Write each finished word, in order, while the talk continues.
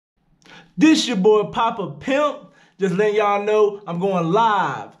This your boy Papa Pimp. Just letting y'all know I'm going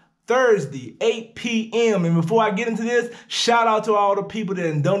live Thursday, 8 p.m. And before I get into this, shout out to all the people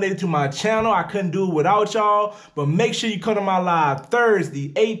that donated to my channel. I couldn't do it without y'all, but make sure you come to my live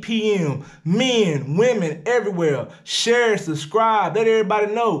Thursday, 8 p.m. Men, women, everywhere. Share, subscribe, let everybody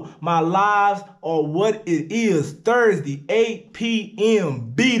know my lives are what it is. Thursday, 8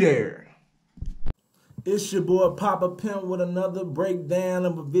 p.m. Be there. It's your boy Papa Pimp with another breakdown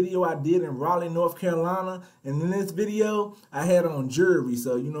of a video I did in Raleigh, North Carolina. And in this video, I had on jewelry.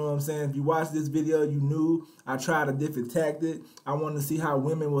 So, you know what I'm saying? If you watched this video, you knew I tried a different tactic. I wanted to see how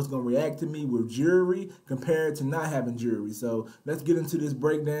women was going to react to me with jewelry compared to not having jewelry. So, let's get into this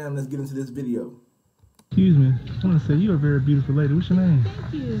breakdown. Let's get into this video. Excuse me, I want to say you're a very beautiful lady. What's your name?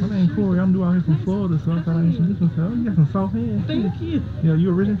 Thank you. My name's Corey. I'm new out here from Florida, so I thought I'd introduce myself. Oh, you got some soft hands. Thank you. Yeah,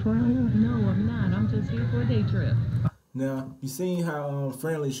 you originally from around here? No, I'm not. I'm just here for a day trip. Now, you seen how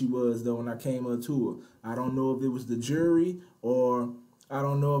friendly she was, though, when I came up to her. I don't know if it was the jury or I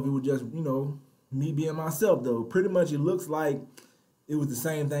don't know if it was just, you know, me being myself, though. Pretty much it looks like it was the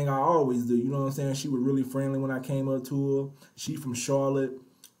same thing I always do. You know what I'm saying? She was really friendly when I came up to her. She from Charlotte.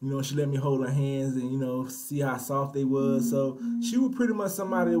 You know, she let me hold her hands and, you know, see how soft they was. So she was pretty much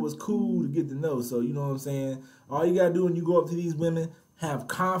somebody that was cool to get to know. So, you know what I'm saying? All you got to do when you go up to these women, have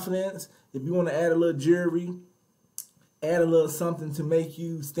confidence. If you want to add a little jewelry, add a little something to make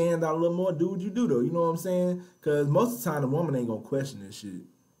you stand out a little more, do what you do, though. You know what I'm saying? Because most of the time, the woman ain't going to question this shit.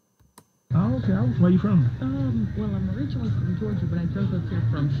 Oh, okay. Where you from? Well, I'm originally from Georgia, but I drove up here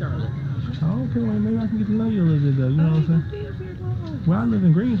from Charlotte. Oh, okay. Well, maybe I can get to know you a little bit, though. You know what I'm saying? Well, I live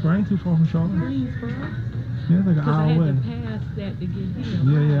in Greensboro. I ain't too far from Charlotte. Greensboro? Yeah, it's like an hour away. I had to pass that to get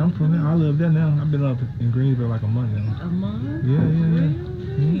here. Yeah, I'm from there. I live there now. I've been up in Greensboro like a month now. A month? Yeah. Really?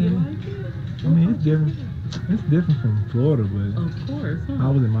 Yeah. You like it? I mean, it's different. It's different from Florida, but Of course, huh? I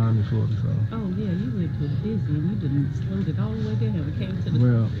was in Miami, Florida, so. Oh, yeah, you went to Disney and you didn't slowed it all the way down and came to the...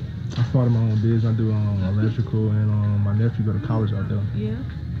 Well, I started my own business. I do electrical, and my nephew go to college out there. Yeah?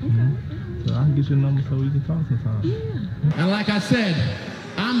 Okay. So I can get your number so we can talk sometime. Yeah. And like I said,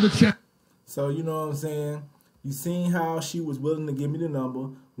 I'm the champ. So, you know what I'm saying? You seen how she was willing to give me the number.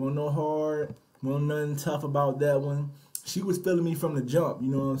 Wasn't no hard, wasn't nothing tough about that one. She was feeling me from the jump, you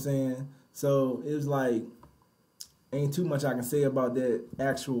know what I'm saying? So it was like, ain't too much I can say about that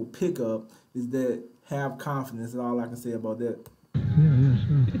actual pickup. Is that have confidence is all I can say about that. Yeah,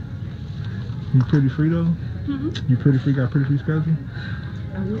 sure. You pretty free though? You pretty free, got a pretty free schedule?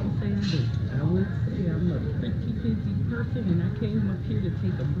 I wouldn't say I do. I would say I'm a pretty busy person, and I came up here to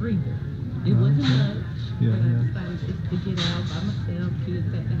take a breather. It wasn't much, but I decided just to get out by myself,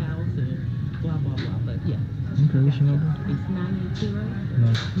 kids at the house, and blah, blah, blah. But yeah. Okay, what's your number? It's 980.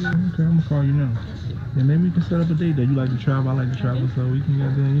 Okay, I'm gonna call you now. Yeah, maybe we can set up a date that you like to travel, I like to travel, so we can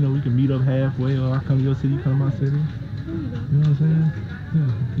get then, you know, we can meet up halfway, or I come to your city, you come to my city. You know what I'm saying?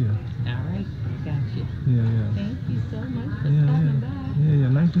 Yeah. All right, gotcha. Yeah. Thank you so much for stopping by.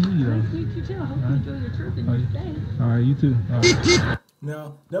 Yeah, nice to meet you though. Nice to meet you too. I hope you enjoy your trip and you stay. All right, you too. All right.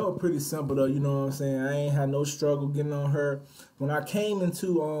 Now, that was pretty simple though, you know what I'm saying? I ain't had no struggle getting on her. When I came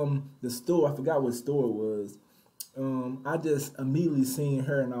into the store, I forgot what store it was. I just immediately seen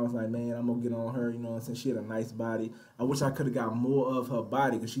her and I was like, man, I'm gonna get on her, you know what I'm saying? She had a nice body. I wish I could have got more of her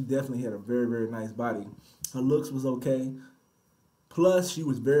body because she definitely had a very, very nice body. Her looks was okay. Plus, she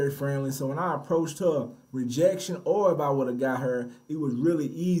was very friendly. So when I approached her, rejection or if I would have got her, it was really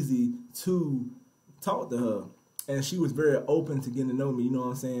easy to talk to her. And she was very open to getting to know me, you know what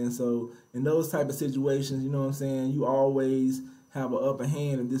I'm saying? So in those type of situations, you know what I'm saying, you always have an upper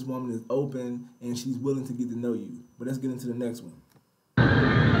hand if this woman is open and she's willing to get to know you. But let's get into the next one.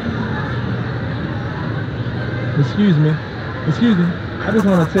 Excuse me. I just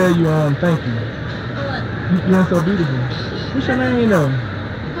want to tell you thank you. You're so beautiful. What's your name though?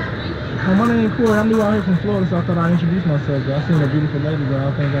 My name is Corey. I'm new out here from Florida, so I thought I'd introduce myself. I seen a beautiful lady, but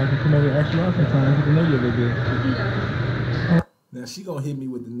I think I can come over and ask you out sometime, get to know you a little bit. Now she gonna hit me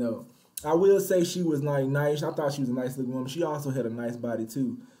with the no. I will say she was like nice. I thought she was a nice looking woman. She also had a nice body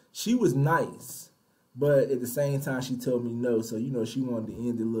too. She was nice, but at the same time she told me no. So you know she wanted to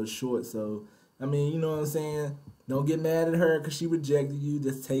end it a little short. So I mean, you know what I'm saying? Don't get mad at her because she rejected you.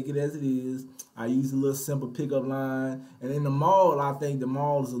 Just take it as it is. I use a little simple pickup line. And in the mall, I think the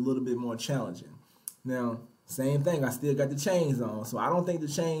mall is a little bit more challenging. Now, same thing. I still got the chains on. So I don't think the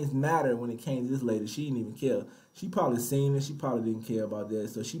chains matter when it came to this lady. She didn't even care. She probably seen it. She probably didn't care about that.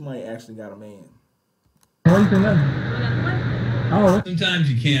 So she might actually got a man. What do you think that? Oh.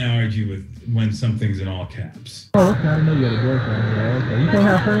 Sometimes you can't argue with when something's in all caps. Oh, okay. I didn't know you had a boyfriend. Yeah, okay. You can't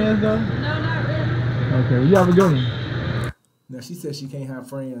have friends, though? No, not really. Okay. Well, you have a good one. Now, she said she can't have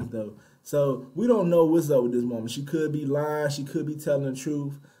friends, though. So, we don't know what's up with this woman. She could be lying. She could be telling the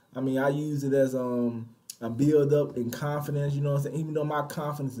truth. I mean, I use it as a build-up in confidence, you know what I'm saying? Even though my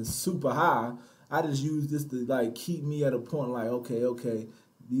confidence is super high, I just use this to, like, keep me at a point like, okay,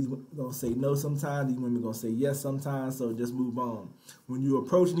 these women going to say no sometimes. These women going to say yes sometimes, so just move on. When you're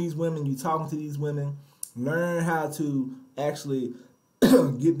approaching these women, you're talking to these women, learn how to actually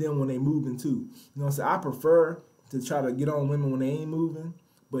get them when they moving too. You know what I'm saying? I prefer to try to get on women when they ain't moving,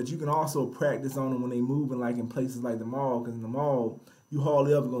 but you can also practice on them when they moving, like in places like the mall, because in the mall, you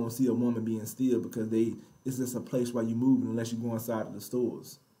hardly ever going to see a woman being still because it's just a place while you're moving unless you go inside of the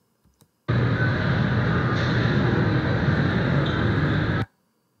stores.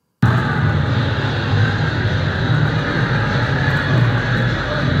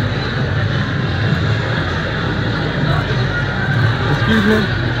 Excuse me?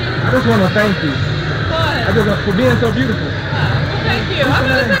 I just want to thank you. For being so beautiful. Thank you.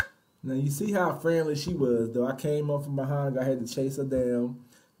 Now, you see how friendly she was, though. I came up from behind her. I had to chase her down.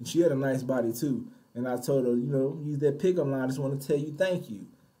 And she had a nice body, too. And I told her, use that pickup line. I just want to tell you thank you.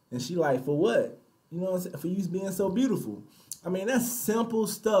 And she like, for what? You know what I'm saying? For you being so beautiful. I mean, that's simple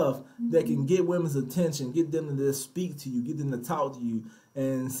stuff that can get women's attention, get them to just speak to you, get them to talk to you.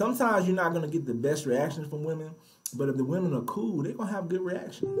 And sometimes you're not going to get the best reactions from women. But if the women are cool, they're going to have good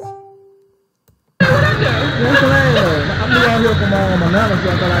reactions. What's your name, though? I'm new out here from Atlanta, so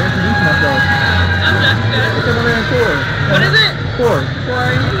I thought I'd introduce myself. I'm Jessica. What's your name, Corey? What is it? Corey.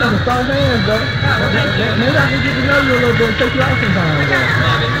 Corey. You got some strong hands, though. Thank you. Maybe I can get to know you a little bit and take you out sometime.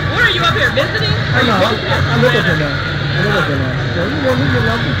 What are you up here visiting? I know. I live up in there. So you want me to get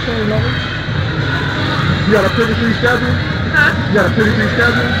lucky, same level. You got a pretty free schedule? Huh? You got a pretty free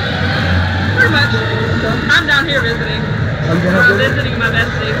schedule? Pretty much. Okay. I'm down here visiting. Are you gonna I'm visiting my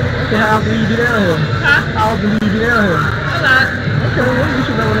bestie. So how often do you be down here? Huh? How often do you be down here? A lot. Okay, well, you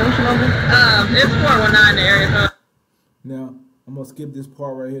should know what's your number? It's 419 in the area code. Now, I'm going to skip this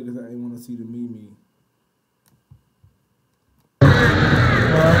part right here because I didn't want to see the me.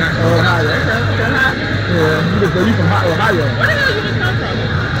 Ohio. Okay. Yeah, you from Ohio. Where the hell you just come from?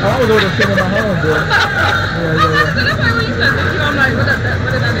 Oh, I was over there sitting in my home, boy. Yeah. So that's why when you said that, I'm like, what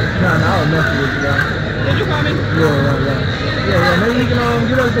did I do? Nah, I was messing with you, guys. Did you call me? Yeah, maybe we can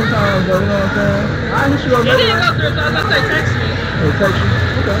get us sometime, though, you know what I'm saying? I'll hit you up You later. didn't go through, so I was going to say text me. Oh, text you?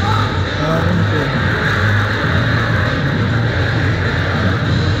 Okay. Let me see.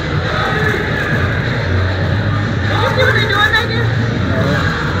 Did you see what they doing, Megan?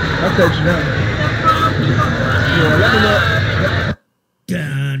 I'll text you now. Yeah, let me know.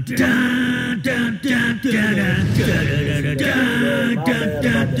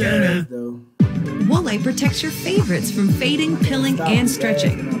 Woolite protects your favorites from fading, pilling, and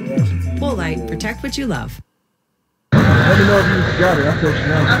stretching. Woolite, protect what you love. Let me know if you got it. I'll text you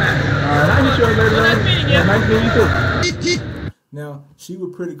now. Okay. I'll hit you up later. Well, nice meeting you. Nice meeting you too. Now, she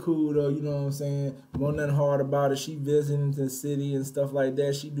was pretty cool, though, you know what I'm saying? Wasn't nothing hard about it. She visiting the city and stuff like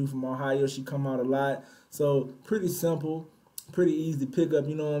that. She do from Ohio. She come out a lot. So, pretty simple, pretty easy to pick up,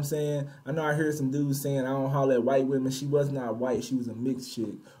 you know what I'm saying? I know I heard some dudes saying, I don't holler at white women. She was not white. She was a mixed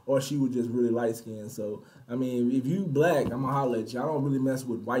chick. Or she was just really light-skinned. So, I mean, if you black, I'm going to holler at you. I don't really mess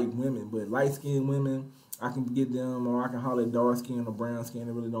with white women. But light-skinned women, I can get them, or I can holler at dark-skinned or brown-skinned.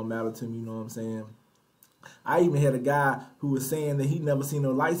 It really don't matter to me, you know what I'm saying? I even had a guy who was saying that he never seen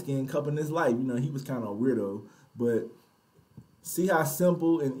no light-skinned couple in his life. You know, he was kind of a weirdo. But see how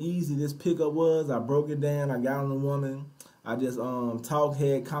simple and easy this pickup was? I broke it down. I got on the woman. I just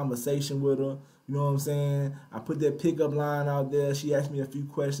had conversation with her. You know what I'm saying? I put that pickup line out there. She asked me a few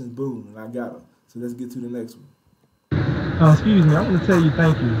questions. Boom, and I got her. So let's get to the next one. Excuse me. I want to tell you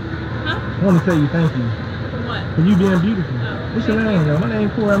thank you. Huh? I want to tell you thank you. For what? For you being beautiful. Oh, What's your name, though? My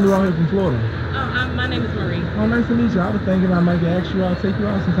name's Corey. I'm new out here from Florida. My name is Marie. Oh, nice to meet you. I was thinking I might ask you out, take you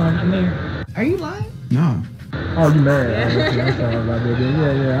out sometime. Are you lying? No. Oh, you married? Yeah. Oh, okay. I'm sorry about that.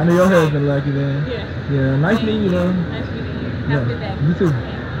 Yeah. I know your husband lucky then. Yeah. Nice meeting you, though. Nice meeting you. Have a good day. You too.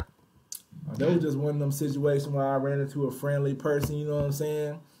 That was just one of them situations where I ran into a friendly person, you know what I'm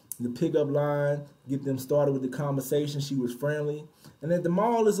saying? The pickup line, get them started with the conversation. She was friendly. And at the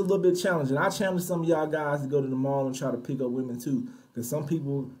mall, it's a little bit challenging. I challenge some of y'all guys to go to the mall and try to pick up women too. Because some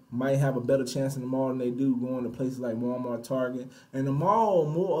people might have a better chance in the mall than they do going to places like Walmart, Target. And the mall,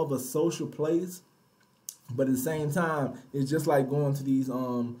 more of a social place. But at the same time, it's just like going to these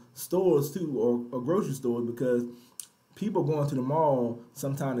stores too, or grocery stores, because people going to the mall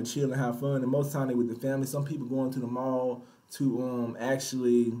sometimes to chill and have fun, and most of the time they with the family. Some people going to the mall to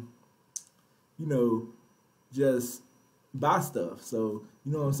actually, you know, just buy stuff. So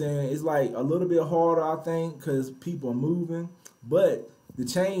You know what I'm saying? It's like a little bit harder, I think, because people are moving. But the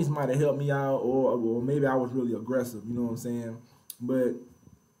change might have helped me out, or maybe I was really aggressive. You know what I'm saying? But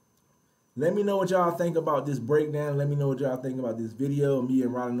let me know what y'all think about this breakdown. Let me know what y'all think about this video of me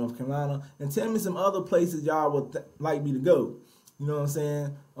in Raleigh, North Carolina. And tell me some other places y'all would like me to go. You know what I'm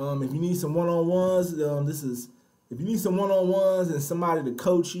saying? If you need some one-on-ones, if you need some one-on-ones and somebody to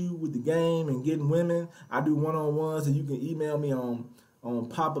coach you with the game and getting women, I do one-on-ones, and you can email me on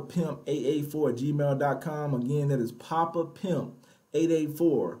papapimp884@gmail.com. Again, that is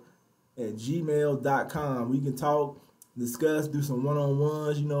papapimp884@gmail.com. We can talk, discuss, do some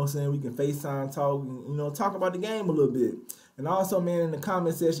one-on-ones, you know what I'm saying? We can FaceTime talk, and, you know, talk about the game a little bit. And also, man, in the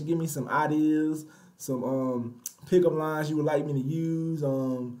comment section, give me some ideas, some pickup lines you would like me to use,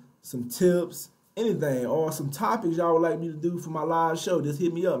 some tips, anything, or some topics y'all would like me to do for my live show. Just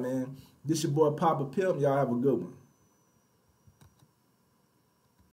hit me up, man. This your boy Papa Pimp. Y'all have a good one.